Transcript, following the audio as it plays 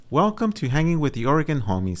Welcome to Hanging with the Oregon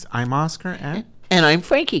Homies. I'm Oscar And I'm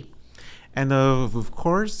Frankie. And of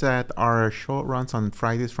course that our show runs on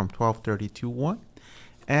Fridays from 12:30 to 1.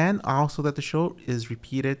 And also that the show is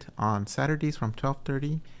repeated on Saturdays from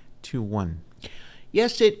 12:30 to 1.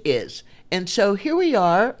 Yes, it is. And so here we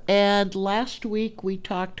are. And last week we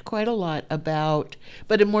talked quite a lot about,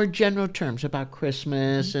 but in more general terms, about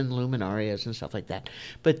Christmas and luminarias and stuff like that.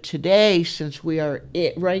 But today, since we are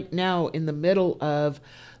right now in the middle of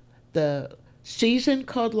the season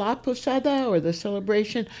called La Posada, or the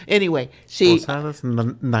celebration. Anyway, see. Posadas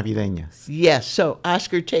navideñas. Yes. So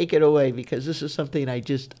Oscar, take it away, because this is something I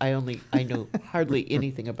know hardly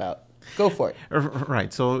anything about. Go for it.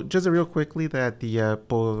 Right. So just real quickly that the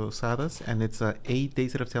Posadas, and it's 8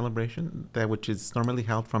 days of celebration, which is normally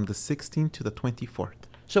held from the 16th to the 24th.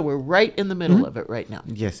 So we're right in the middle of it right now.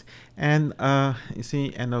 Yes. And you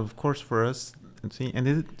see, and of course for us,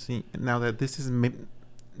 now that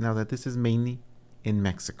this is mainly in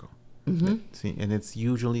Mexico. See, and it's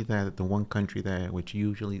usually the one country which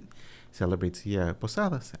usually celebrates the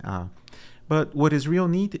Posadas. But what is real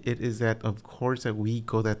neat is that, of course, that we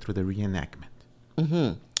go through the reenactment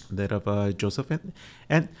that of Joseph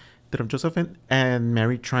and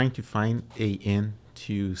Mary trying to find an inn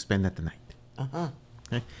to spend the night.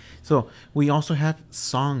 Okay? So we also have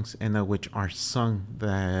songs which are sung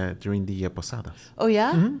during the Posadas. Oh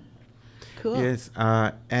yeah. Cool. Yes,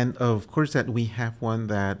 and of course that we have one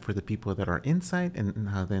that for the people that are inside, and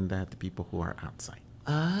then that the people who are outside.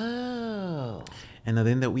 Oh. And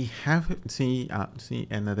then that we have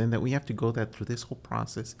and then that we have to go through this whole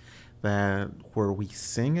process where we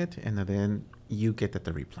sing it, and then you get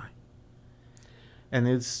the reply. And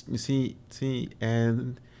it's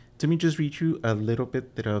and let me just read you a little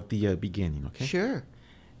bit of the beginning, okay? Sure.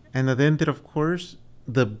 And then that of course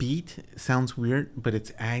the beat sounds weird, but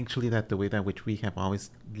it's actually the way that which we have always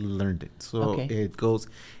learned it. So It goes,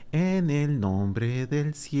 en el nombre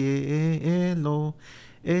del cielo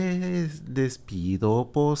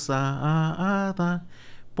despido posada,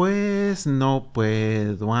 pues no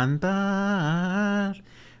puedo andar,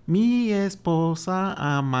 mi esposa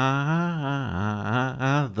amada.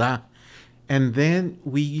 And then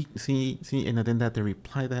we see, and then that the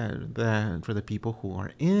reply that for the people who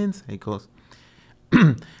are inside goes,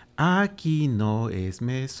 aquí no es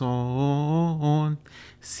mesón,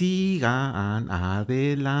 sigan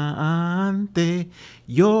adelante,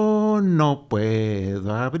 yo no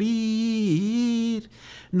puedo abrir,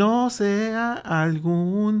 no sea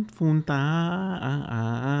algún fundante.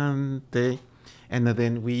 And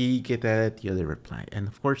then we get the other reply. And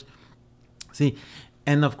of course,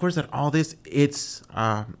 that all this, it's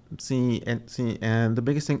and the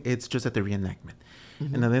biggest thing, it's just at the reenactment.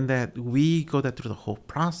 And then that we go through the whole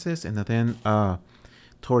process, and then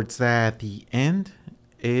towards the end,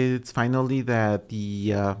 it's finally that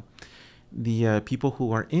the people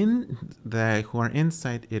who are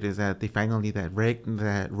inside, it is that they finally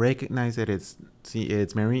recognize that it's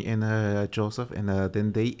Mary and Joseph, and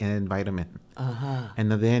then they invite them in.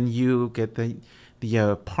 And then you get the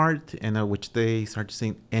part in which they start to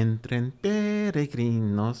sing Entren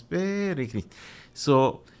peregrinos peregrinos.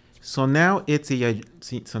 So now it's a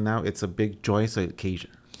big joyous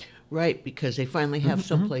occasion. Right, because they finally have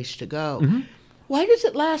some place to go. Why does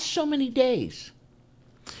it last so many days?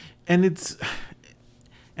 And it's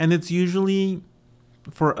usually,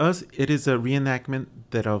 for us, it is a reenactment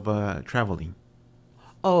of traveling.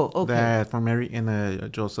 Oh, okay. That for Mary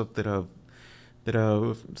and Joseph that of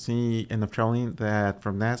traveling that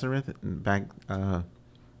from Nazareth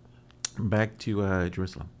back to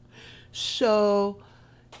Jerusalem.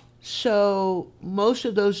 So most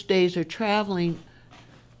of those days are traveling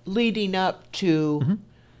leading up to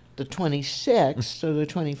the 26th, so the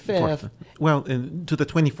 25th. Well, to the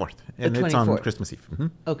 24th, and it's on Christmas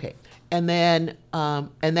Eve. Okay. And then,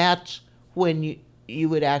 and that's when you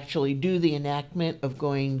would actually do the enactment of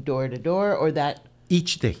going door to door, or that?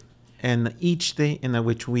 Each day. And each day in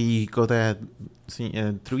which we go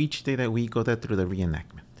through each day that we go through the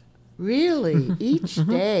reenactment. Really? Each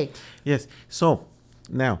day? Yes.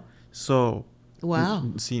 Wow.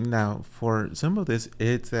 Now for some of this,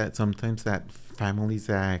 it's that sometimes that families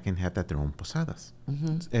that can have their own posadas.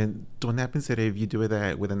 And what happens that if you do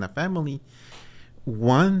it within a family,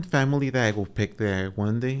 one family that will pick that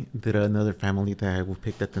one day, then another family that will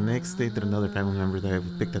pick that the next day, then another family member that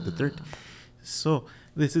will pick that the third. So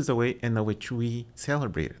this is a way in which we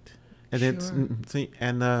celebrate it. And the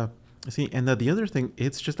other thing,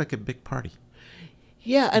 it's just like a big party.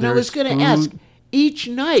 Yeah, and I was going to ask, each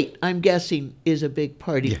night, I'm guessing, is a big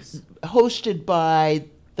party. Yes. Hosted by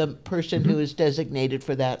the person who is designated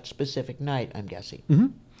for that specific night, I'm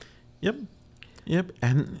guessing. Yep. Yep.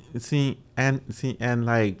 And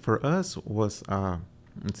like for us was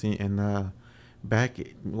see and back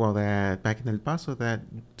well that back in El Paso that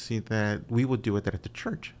see that we would do it at the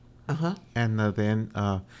church. Uh huh. And then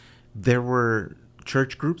there were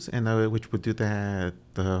church groups and which would do that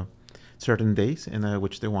certain days and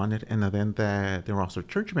which they wanted, and then that there were also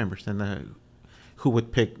church members and who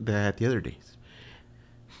would pick that the other days.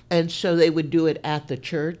 And so they would do it at the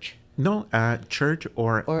church No, church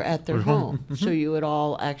or at their or home. home. So you would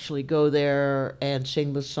all actually go there and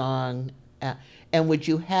sing the song. And would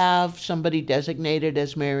you have somebody designated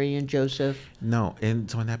as Mary and Joseph? No,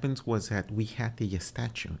 and so what happens was that we had the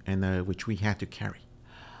statue and which we had to carry.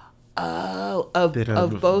 Oh, That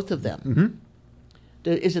of both of them. Mm-hmm.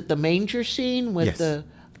 Is it the manger scene with Yes. the?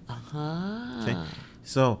 Okay. Uh-huh.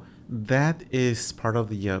 So that is part of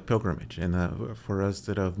the pilgrimage, and for us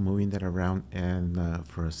that of moving that around, and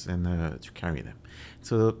for us and to carry them.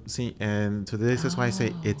 So see, and so this is why I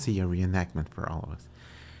say it's a reenactment for all of us.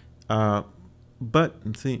 Uh, but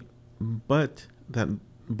see, but that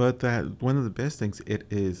but that one of the best things it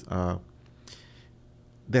is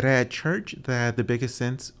that at church that the biggest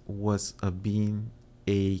sense was of being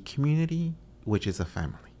a community, which is a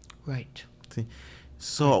family. Right. See,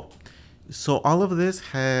 so so all of this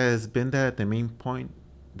has been that the main point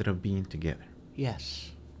that of being together.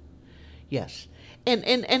 Yes. Yes.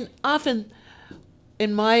 And often,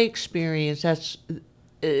 in my experience, that's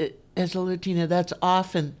as a Latina, that's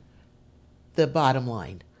often the bottom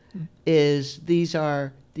line. Is these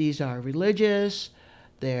are religious,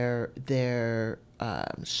 they're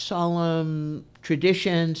solemn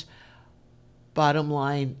traditions. Bottom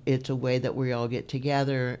line, it's a way that we all get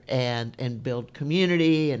together and build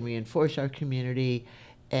community and reinforce our community,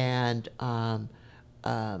 and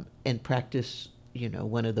and practice,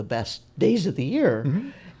 one of the best days of the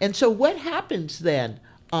year. And so, what happens then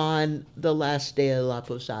on the last day of La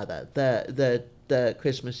Posada, the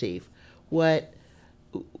Christmas Eve? What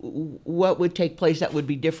what would take place that would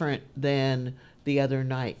be different than the other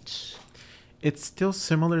nights? It's still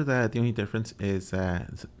similar. That the only difference is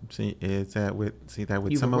that with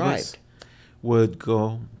You've some of us arrived. would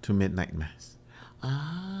go to midnight mass.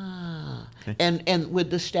 Ah, Okay. and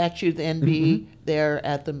would the statue then be there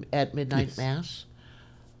at midnight Yes. mass?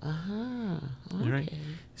 Ah, You're right. okay.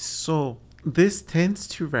 So this tends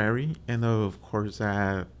to vary, and of course,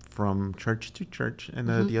 from church to church. And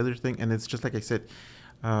the other thing, and it's just like I said,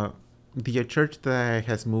 the church that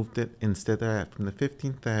has moved it instead from the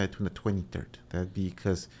 15th to the 23rd. That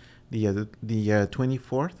because the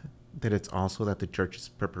 24th that it's also that the church's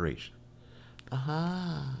preparation.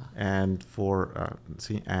 Ah, And for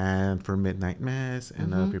midnight mass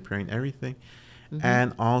and preparing everything,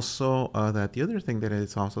 and also that the other thing that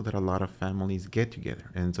is also that a lot of families get together,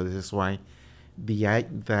 and so this is why the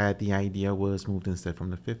idea was moved instead from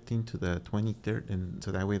the 15th to the 23rd, and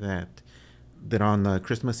so that way that on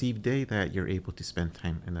Christmas Eve day that you're able to spend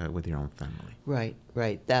time with your own family. right,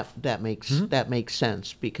 right. That makes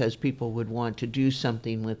sense, because people would want to do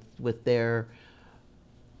something with their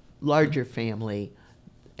larger family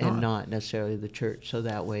and Oh. not necessarily the church. So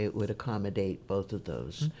that way it would accommodate both of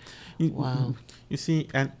those. You, Wow.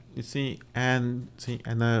 and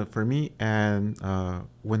for me, and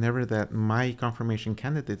whenever that my confirmation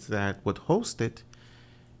candidates that would host it,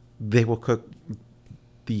 they will cook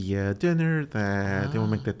the dinner, that they will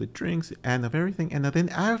make the drinks and of everything, and then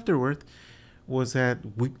afterward was that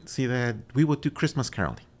we would do Christmas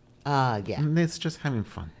caroling, Ah, yeah. and it's just having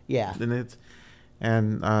fun. Yeah.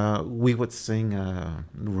 And we would sing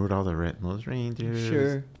Rudolph the Red-Nosed Reindeer.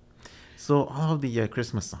 Sure. So all of the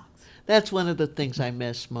Christmas songs. That's one of the things I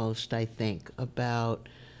miss most, I think, about.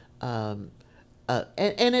 And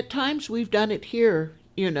at times we've done it here,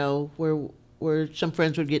 where some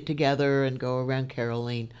friends would get together and go around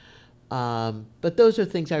caroling. But those are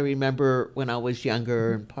things I remember when I was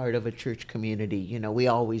younger and part of a church community. We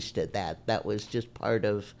always did that. That was just part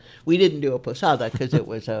of. We didn't do a posada because it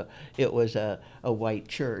was a white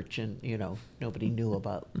church, and nobody knew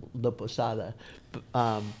about the posada.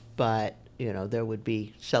 But there would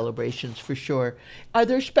be celebrations for sure. Are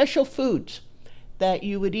there special foods that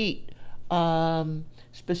you would eat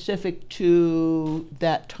specific to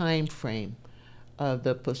that time frame of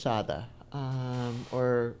the posada?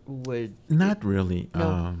 Or would Not really.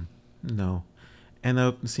 No. No. And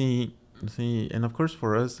and of course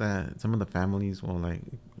for us, some of the families will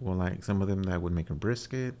like some of them that would make a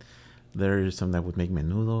brisket. There's some that would make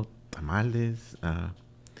menudo, tamales,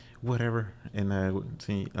 whatever, and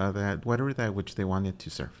that whatever that which they wanted to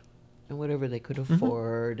serve. and whatever they could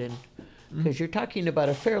afford, and because you're talking about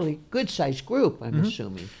a fairly good-sized group, I'm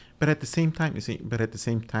assuming. But at the same time,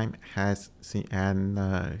 has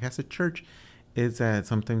a church is that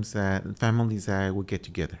sometimes that families that will get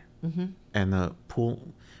together and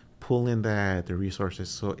pull in the resources,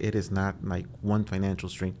 so it is not like one financial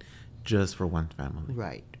strain just for one family.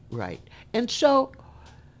 Right, right. And so,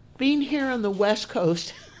 being here on the West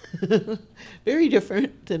Coast, very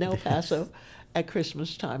different than El Paso at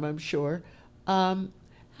Christmas time, I'm sure.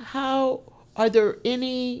 How are there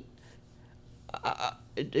any?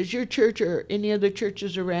 Does your church or any other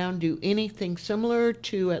churches around do anything similar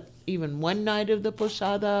to even one night of the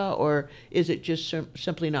Posada, or is it just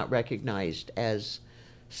simply not recognized as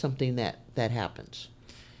something that happens?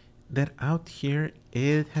 That out here,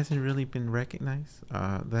 it hasn't really been recognized.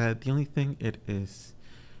 That the only thing it is,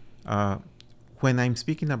 when I'm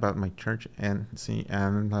speaking about my church and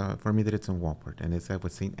for me that it's in Walport and it's at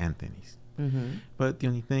with St. Anthony's. But the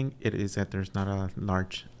only thing it is that there's not a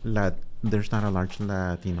large Latino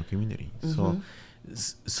community, so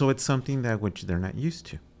it's something that which they're not used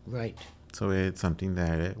to. Right. So it's something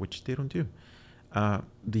that which they don't do.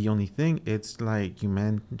 The only thing, it's like you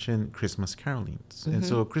mentioned Christmas carolings, and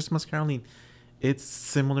so Christmas caroling, it's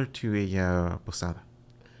similar to a posada.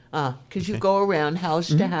 Because you go around house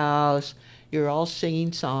to house, you're all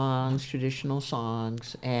singing songs, traditional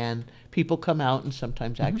songs, and people come out and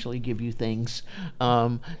sometimes actually give you things.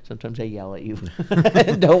 Sometimes they yell at you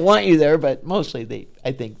and don't want you there, but mostly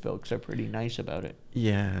I think folks are pretty nice about it.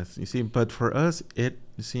 Yes, you see, but for us,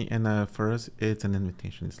 for us, it's an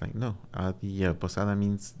invitation. It's like, no, the posada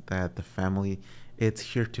means that the family, it's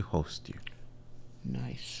here to host you.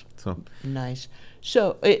 Nice. So nice.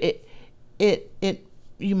 So it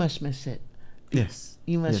you must miss it. Yes.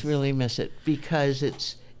 You must really miss it, because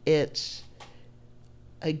it's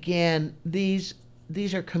again, these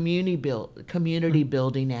are community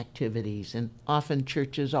building activities, and often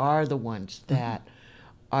churches are the ones that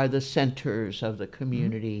are the centers of the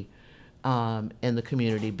community, and the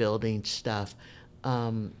community building stuff.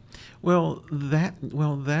 And then the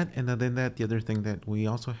other thing that we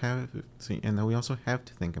also have to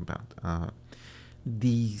think about.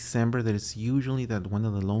 December, that is usually that one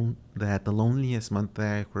of the loneliest month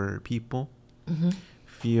that where people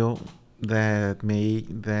feel that may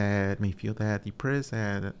feel that depressed,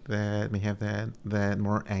 that may have that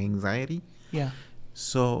more anxiety. Yeah.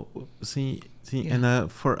 So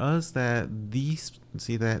and for us, that these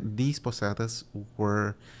posadas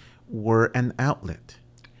were an outlet.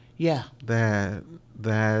 Yeah. That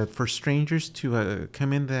for strangers to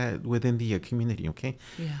come in that within the community. Okay.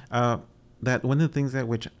 Yeah. That one of the things that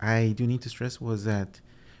which I do need to stress was that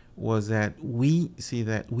we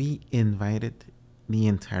invited the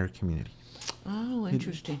entire community. Oh,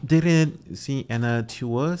 interesting. To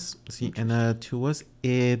us,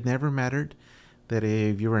 it never mattered that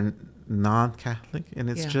if you were non-Catholic, and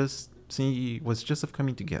it's was just of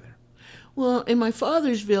coming together. Well, in my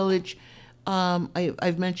father's village,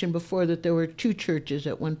 I've mentioned before that there were two churches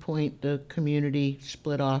at one point. The community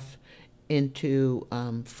split off into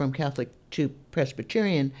from Catholic to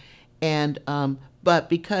Presbyterian, and but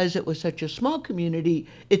because it was such a small community,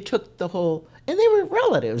 it took the whole, and they were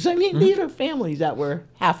relatives. I mean, these are families that were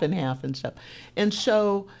half and half and stuff, and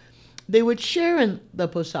so they would share in the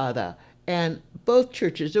posada. And both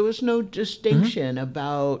churches, there was no distinction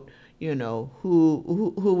about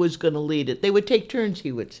who was going to lead it. They would take turns,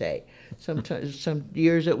 he would say. Sometimes, some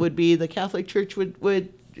years it would be the Catholic Church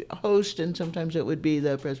would host, and sometimes it would be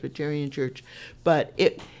the Presbyterian Church. But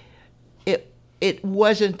it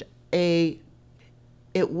wasn't it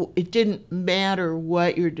didn't matter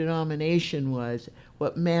what your denomination was.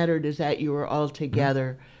 What mattered is that you were all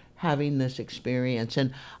together having this experience.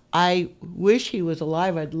 And I wish he was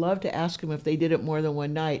alive. I'd love to ask him if they did it more than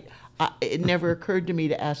one night. It never occurred to me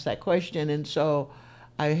to ask that question, and so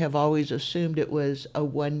I have always assumed it was a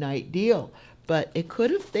one-night deal. But they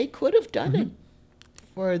could have done it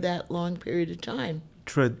for that long period of time.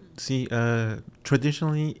 Traditionally,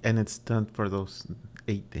 and it's done for those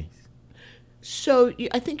 8 days. So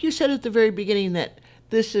I think you said at the very beginning that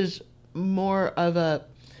this is more of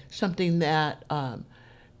something that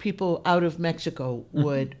people out of Mexico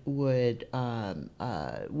would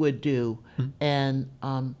do, and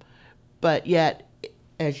but yet,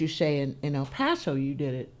 as you say, in El Paso, you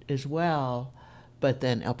did it as well. But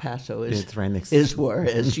then El Paso is Juarez,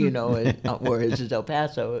 Juarez is El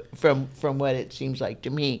Paso, from what it seems like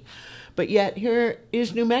to me. But yet here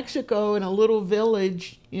is New Mexico, in a little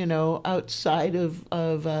village, outside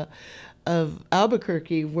of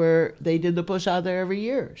Albuquerque, where they did the Posada every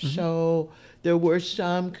year. So there were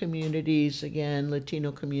some communities, again,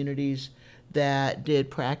 Latino communities, that did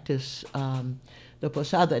practice the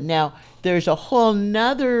Posada. Now, there's a whole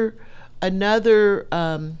another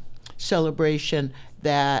celebration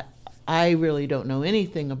that I really don't know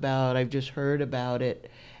anything about. I've just heard about it,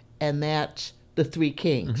 and that's the Three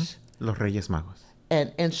Kings. Los Reyes Magos.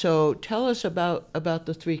 And so tell us about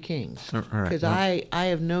the Three Kings, All right, because well- I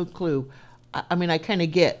have no clue. I mean, I kind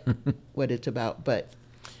of get what it's about, but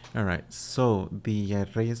All right. So the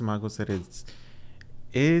Reyes Magos,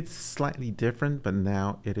 it's slightly different, but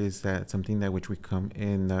now it is something that which we come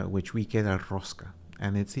in, which we get a rosca,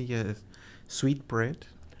 and it's a sweet bread,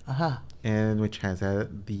 and which has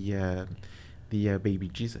the baby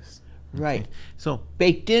Jesus. right, Okay. So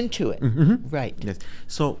baked into it, Mhm. right? yes.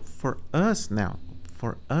 So for us now,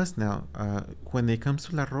 when it comes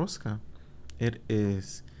to la rosca, it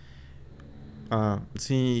is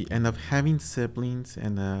and of having siblings,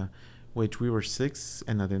 and which we were 6,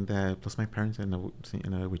 and then that plus my parents, and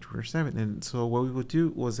which we were 7. And so what we would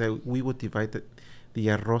do was that we would divide the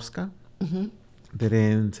rosca that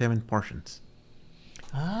in 7 portions.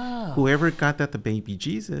 Ah, Whoever got that the baby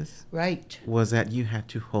Jesus right. was that you had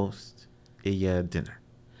to host a dinner.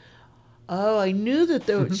 Oh, I knew that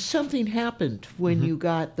there was something happened when you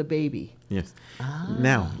got the baby. Yes. Ah.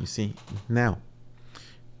 Now you see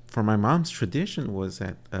for my mom's tradition was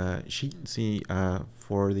that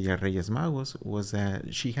for the Reyes Magos was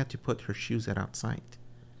that she had to put her shoes outside.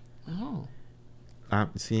 Oh,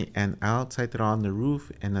 And outside they're on the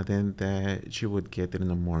roof, and then that she would get it in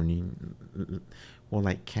the morning, or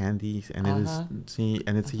like candies, and it is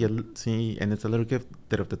and it's a little gift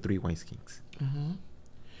of the 3 wise kings.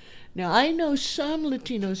 now I know some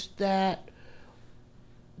Latinos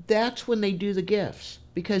that's when they do the gifts,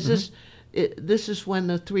 because this is when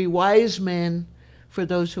the 3 wise men. For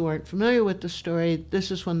those who aren't familiar with the story,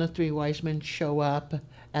 this is when the 3 wise men show up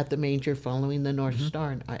at the manger following the North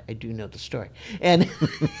Star. And I do know the story. And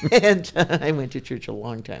I went to church a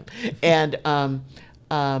long time. And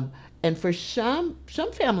for some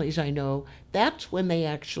families I know, that's when they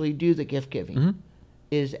actually do the gift giving.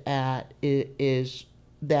 Is that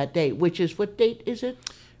date, which is, what date is it?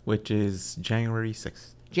 Which is January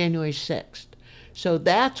 6th. January 6th. So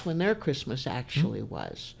that's when their Christmas actually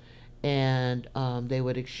was. And they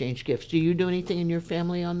would exchange gifts. Do you do anything in your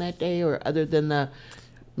family on that day, or other than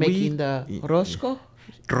making the rosca?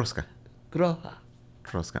 Rosca. Groja.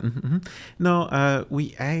 Rosca. No,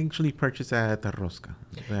 we actually purchase at the rosca.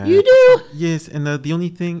 You do? Yes, and the only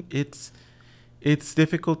thing it's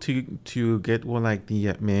difficult to get like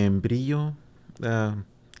the membrillo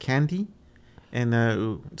candy, and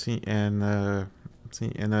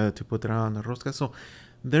to put it on the rosca. So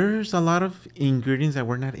there's a lot of ingredients that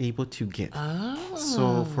we're not able to get. Oh.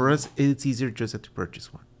 So for us, it's easier just to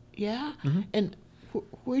purchase one. Yeah. And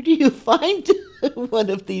where do you find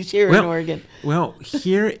one of these here in Oregon? Well,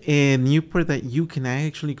 here in Newport, that you can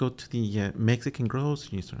actually go to the Mexican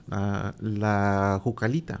grocery store, La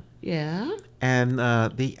Jucalita. Yeah. And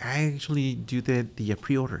they actually do the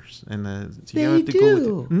pre-orders. And so They you have to do. go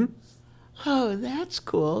with it. Oh, that's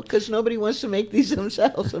cool, because nobody wants to make these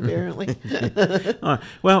themselves, apparently.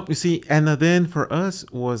 Well, you see, and then for us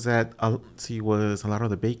was that was a lot of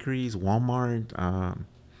the bakeries, Walmart,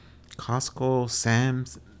 Costco,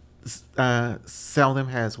 Sam's, sell them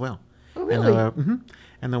as well. Oh, really?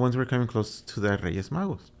 And the ones were coming close to the Reyes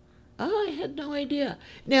Magos. Oh, I had no idea.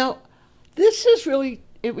 Now, this is really,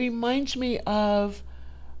 it reminds me of,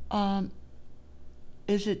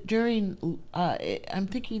 is it during, I'm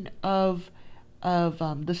thinking of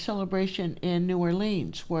the celebration in New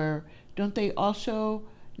Orleans, where don't they also,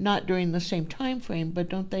 not during the same time frame, but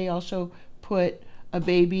don't they also put a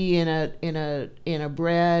baby in a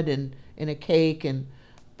bread and in a cake, and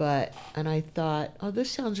I thought, oh,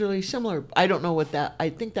 this sounds really similar. I don't know what that, I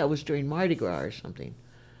think that was during Mardi Gras or something,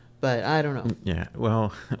 but I don't know. Yeah,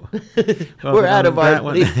 well, we're out of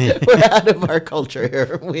our culture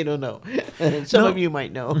here. We don't know. Some of you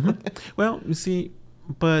might know. Well, you see,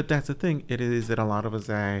 but that's the thing. It is that a lot of us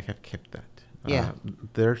have kept that. Yeah.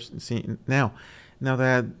 There's now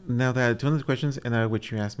that two of the questions and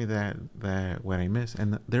which you asked me that what I miss,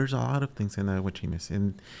 and there's a lot of things in which you miss,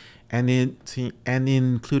 and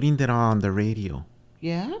including that on the radio.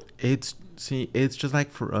 Yeah. It's just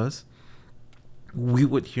like for us, we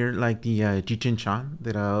would hear like the Cheech Chong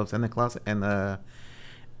that of Santa Claus and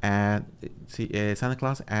Santa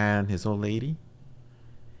Claus and his old lady.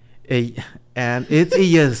 And it's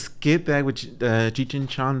a skit that which Cheech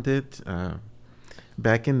Chong did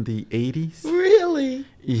back in the 80s. Really?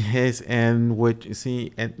 Yes, and what you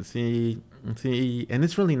see, and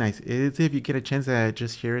it's really nice. It's if you get a chance to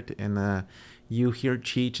just hear it, and you hear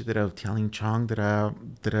Cheech that of telling Chong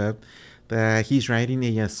that that he's writing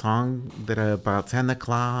a song that about Santa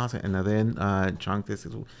Claus, and then Chunk says,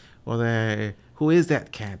 well, who is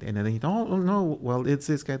that cat? And then he don't know. Well, it's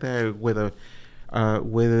this guy that with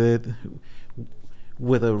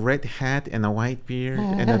a red hat and a white beard.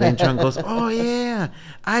 And then Chunk goes, oh yeah,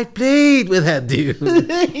 I played with that dude.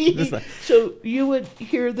 Like, so you would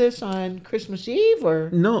hear this on Christmas Eve, or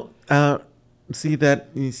no? See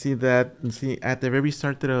at the very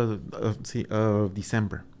start of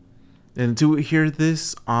December. And to hear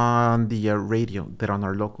this on the radio, that on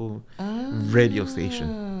our local radio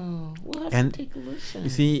station. We'll have And to take a listen. you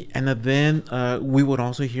see, and then we would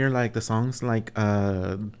also hear like the songs like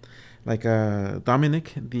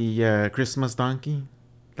Dominic, the Christmas donkey.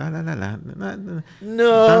 La, la, la, la, la, la.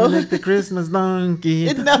 No. Dominic the Christmas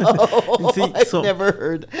donkey. No, see, I've never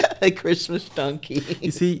heard a Christmas donkey.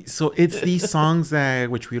 You see, so it's these songs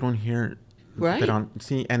that which we don't hear. Right. That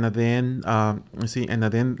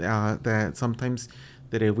that sometimes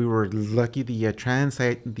that if we were lucky, the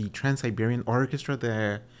Trans-Siberian Orchestra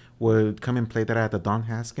that would come and play that at the Don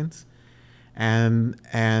Haskins, and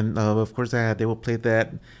of course they will play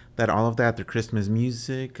that all of that, their Christmas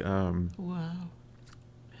music. Wow.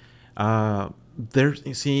 There's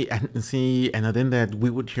and then that we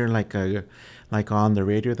would hear like on the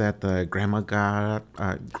radio that the grandma got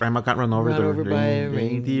run over by a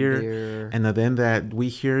reindeer, and then that we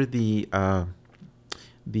hear the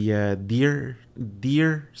Dear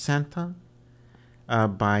Santa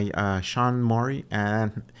by Sean Maury,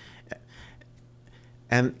 and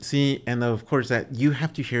of course that you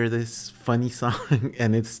have to hear this funny song,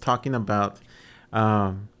 and it's talking about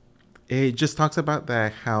it just talks about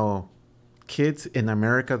that how kids in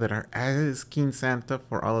America that are asking Santa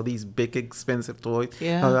for all of these big expensive toys,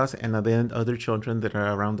 and then other children that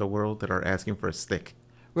are around the world that are asking for a stick.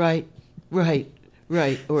 Right, or a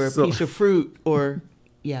piece of fruit, or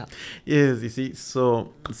yeah. Yes, you see,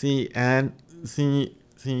 and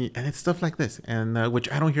it's stuff like this, and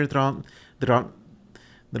which I don't hear on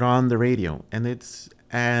the radio, and it's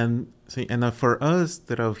for us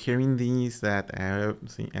that of hearing these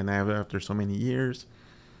after so many years,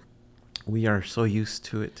 we are so used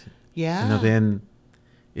to it. Yeah. And then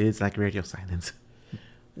it's like radio silence.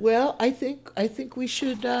 Well, I think we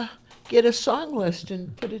should get a song list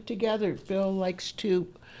and put it together. Bill likes to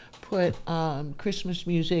put Christmas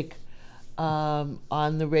music on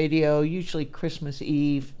the radio, usually Christmas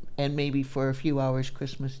Eve, and maybe for a few hours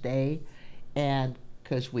Christmas Day, and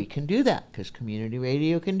because we can do that, because community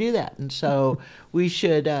radio can do that. And so we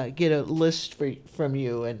should get a list from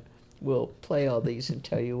you, and we'll play all these and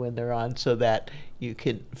tell you when they're on so that you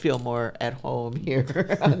can feel more at home here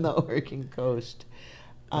on the Oregon coast.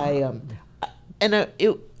 I'm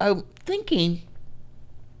thinking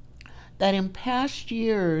that in past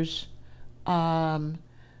years,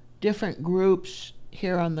 different groups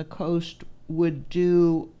here on the coast would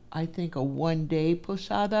do, I think, a one-day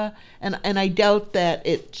posada, and I doubt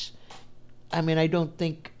that I don't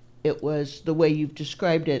think it was the way you've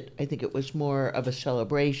described it. I think it was more of a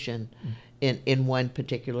celebration in one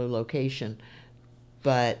particular location,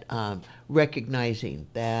 but recognizing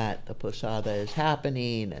that the posada is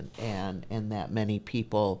happening and that many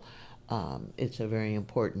people, it's a very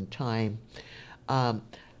important time. Am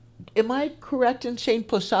I correct in saying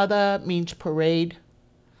posada means parade?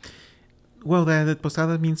 Well, the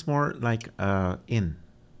posada means more like inn.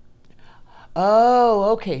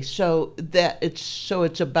 Oh, okay. So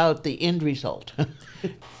it's about the end result.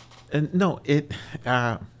 And no, it's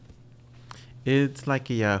like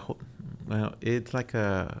it's like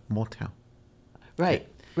a motel. Right.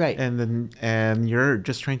 And you're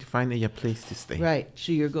just trying to find a place to stay. Right.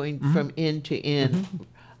 So you're going from inn to inn. Mm-hmm.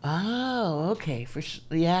 Oh, okay.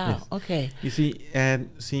 Yes. Okay. You see, and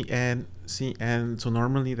so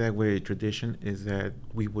normally that way tradition is that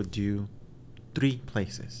we would do 3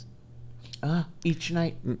 places. Each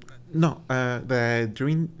night? No,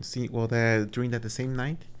 during the same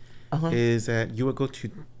night is that you would go to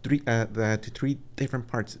 3 different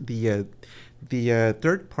parts. The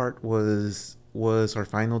third part was our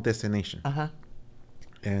final destination.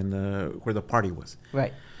 And where the party was.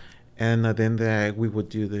 Right. And then we would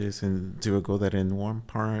do this and go that in one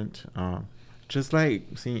part. Just like,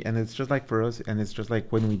 and it's just like for us, and it's just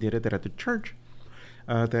like when we did it at the church,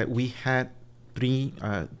 that we had 3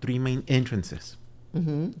 main entrances.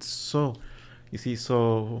 Mm-hmm. So, you see,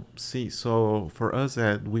 so for us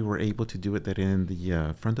that we were able to do it that in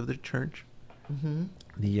the front of the church,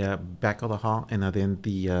 the back of the hall, and then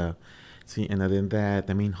See, and then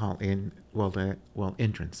the main hall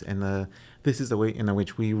entrance, and this is the way in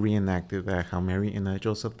which we reenacted how Mary and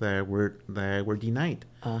Joseph were denied,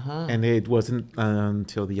 and it wasn't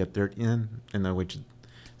until the third in which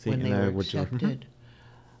when they were accepted.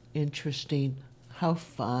 Interesting. How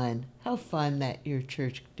fun! How fun that your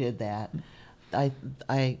church did that. I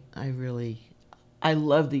really, I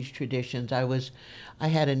love these traditions. I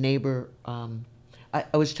had a neighbor.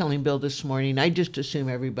 I was telling Bill this morning, I just assume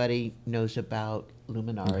everybody knows about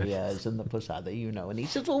luminarias and the Posada, and he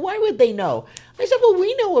says, well, why would they know? I said, well,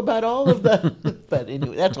 we know about all of the, but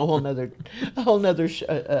anyway, that's a whole nother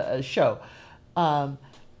show.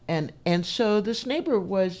 And so this neighbor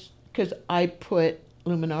was, because I put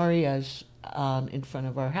luminarias in front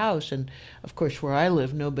of our house, and of course where I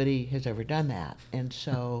live nobody has ever done that, and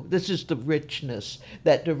so this is the richness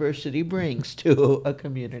that diversity brings to a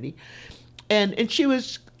community. And she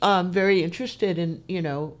was very interested in,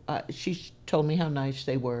 she told me how nice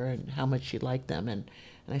they were and how much she liked them. And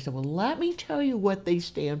I said, well, let me tell you what they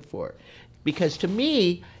stand for. Because to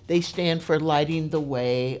me, they stand for lighting the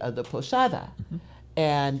way of the Posada.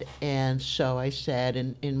 And so I said,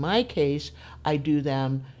 in my case, I do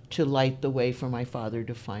them to light the way for my father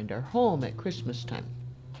to find our home at Christmas time.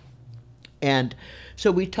 And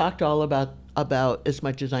so we talked all about as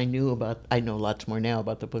much as I knew about. I know lots more now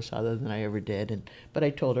about the Posada than I ever did. But I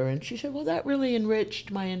told her, and she said, well, that really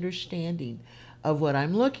enriched my understanding of what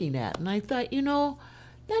I'm looking at. And I thought,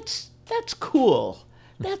 that's cool.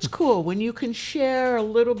 That's cool when you can share a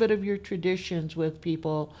little bit of your traditions with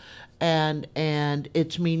people, and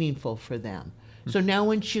it's meaningful for them. So now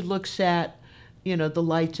when she looks at, the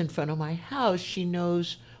lights in front of my house, she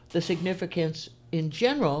knows the significance in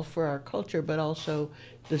general for our culture, but also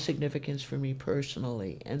the significance for me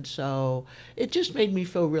personally. And so it just made me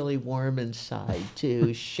feel really warm inside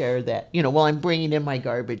to share that, while I'm bringing in my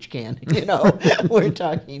garbage can, we're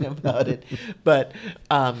talking about it. But,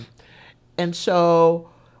 and so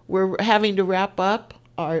we're having to wrap up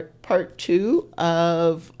our part 2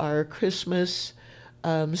 of our Christmas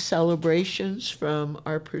celebrations from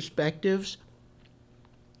our perspectives.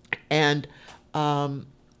 And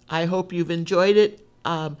I hope you've enjoyed it.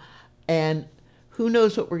 And who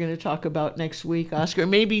knows what we're going to talk about next week, Oscar?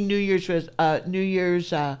 Maybe New Year's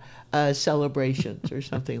celebrations or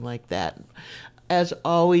something like that. As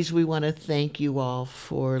always, we want to thank you all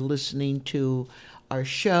for listening to our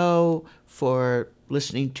show, for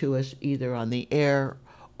listening to us either on the air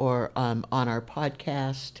or on our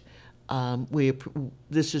podcast.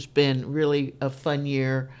 This has been really a fun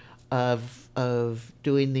year of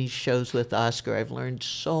doing these shows with Oscar. I've learned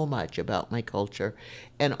so much about my culture,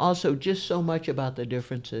 and also just so much about the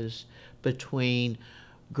differences between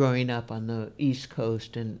growing up on the East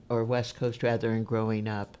Coast or West Coast rather, and growing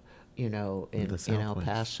up, in El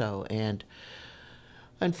Paso. And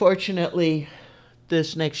unfortunately,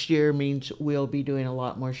 this next year means we'll be doing a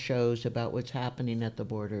lot more shows about what's happening at the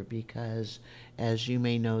border, because, as you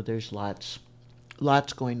may know, there's lots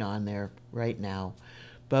going on there right now.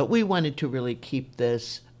 But we wanted to really keep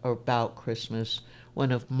this about Christmas,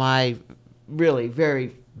 one of my really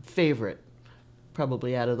very favorite,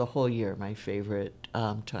 probably out of the whole year, my favorite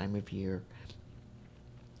time of year.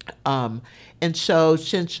 And so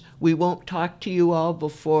since we won't talk to you all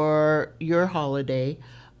before your holiday,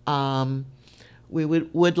 we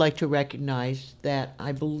would like to recognize that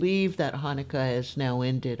I believe that Hanukkah has now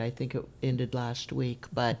ended. I think it ended last week,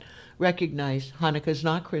 but recognize Hanukkah is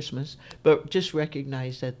not Christmas, but just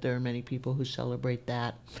recognize that there are many people who celebrate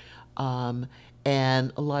that, and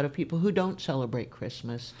a lot of people who don't celebrate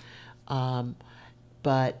Christmas,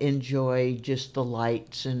 but enjoy just the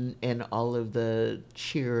lights and all of the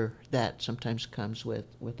cheer that sometimes comes with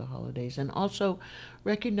the holidays. And also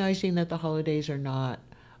recognizing that the holidays are not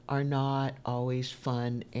always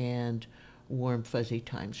fun and warm, fuzzy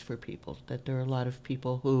times for people, that there are a lot of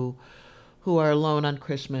people who are alone on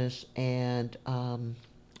Christmas and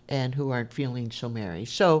who aren't feeling so merry.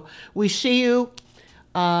 So we see you.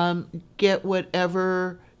 Get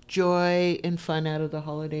whatever joy and fun out of the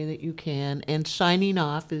holiday that you can. And signing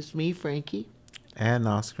off is me, Frankie. And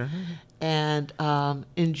Oscar. And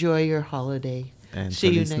enjoy your holiday. And see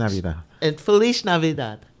Feliz you next. Navidad. And Feliz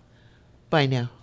Navidad. Bye now.